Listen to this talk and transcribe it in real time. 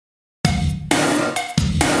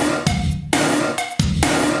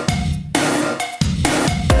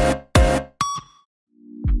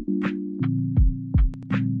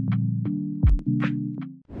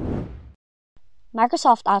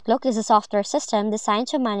Microsoft Outlook is a software system designed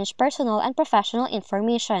to manage personal and professional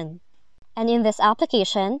information. And in this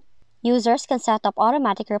application, users can set up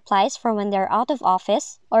automatic replies for when they are out of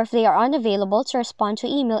office or if they are unavailable to respond to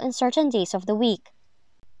email in certain days of the week.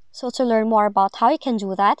 So to learn more about how you can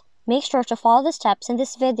do that, make sure to follow the steps in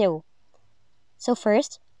this video. So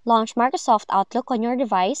first, launch Microsoft Outlook on your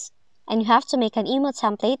device, and you have to make an email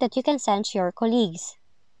template that you can send to your colleagues.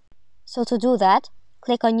 So to do that,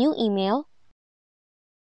 click on New Email,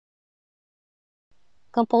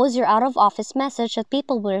 compose your out-of-office message that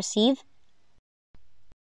people will receive,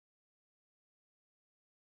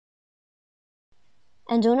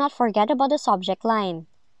 and do not forget about the subject line.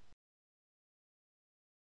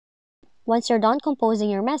 Once you're done composing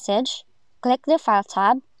your message, click the File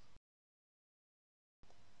tab,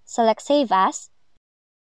 select Save As,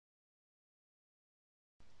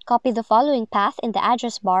 copy the following path in the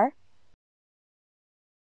address bar,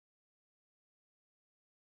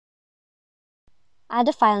 add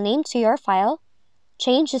a file name to your file,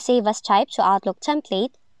 change the Save As type to Outlook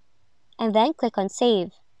Template, and then click on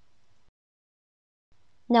Save.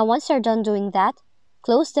 Now once you're done doing that,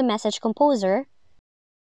 close the Message Composer,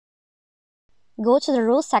 go to the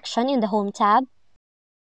Rules section in the Home tab,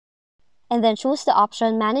 and then choose the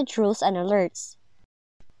option Manage Rules and Alerts.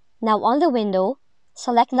 Now on the window,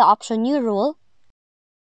 select the option New Rule,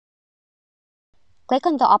 click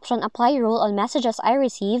on the option Apply Rule on Messages I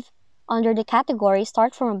Receive under the category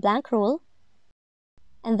Start from a Blank Rule,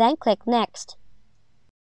 and then click Next.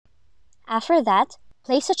 After that,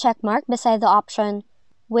 place a check mark beside the option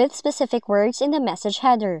with specific words in the message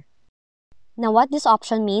header. Now what this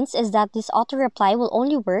option means is that this auto-reply will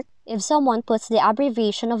only work if someone puts the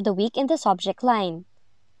abbreviation of the week in the subject line.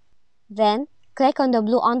 Then, click on the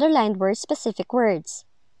blue underlined word Specific Words.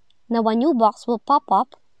 Now a new box will pop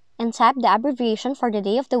up, and type the abbreviation for the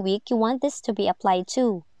day of the week you want this to be applied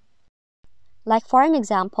to. Like for an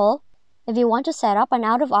example, if you want to set up an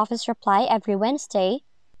out-of-office reply every Wednesday,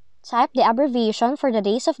 type the abbreviation for the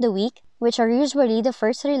days of the week, which are usually the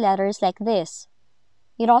first 3 letters like this.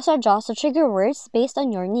 You can also adjust the trigger words based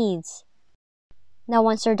on your needs. Now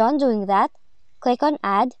once you're done doing that, click on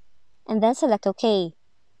Add, and then select OK.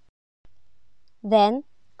 Then,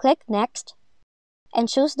 click Next, and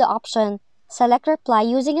choose the option Select Reply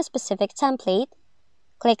using a specific template.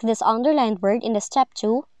 Click this underlined word in the Step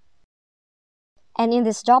 2, and in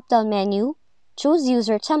this drop-down menu, choose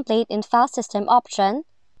User Template in File System option,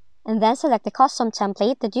 and then select the custom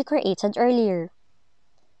template that you created earlier.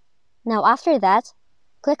 Now after that,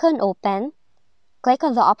 click on Open, click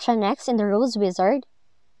on the option Next in the Rules wizard,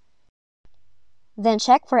 then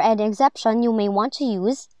check for any exception you may want to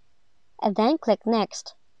use, and then click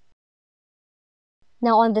Next.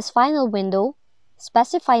 Now on this final window,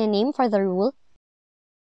 specify a name for the rule,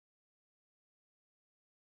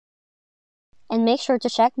 and make sure to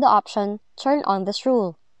check the option Turn on this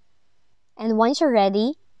rule. And once you're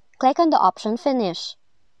ready, click on the option Finish.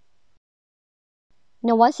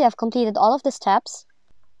 Now once you have completed all of the steps,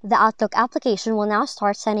 the Outlook application will now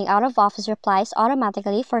start sending out-of-office replies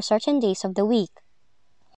automatically for certain days of the week.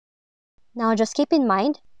 Now just keep in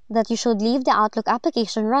mind that you should leave the Outlook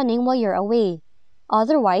application running while you're away.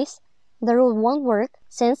 Otherwise, the rule won't work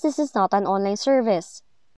since this is not an online service.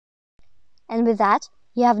 And with that,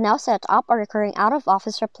 you have now set up a recurring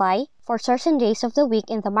out-of-office reply for certain days of the week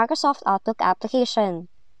in the Microsoft Outlook application.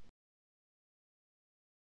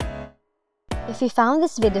 If you found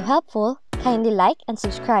this video helpful, kindly like and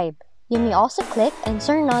subscribe. You may also click and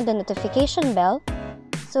turn on the notification bell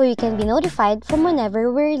so you can be notified from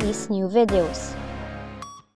whenever we release new videos.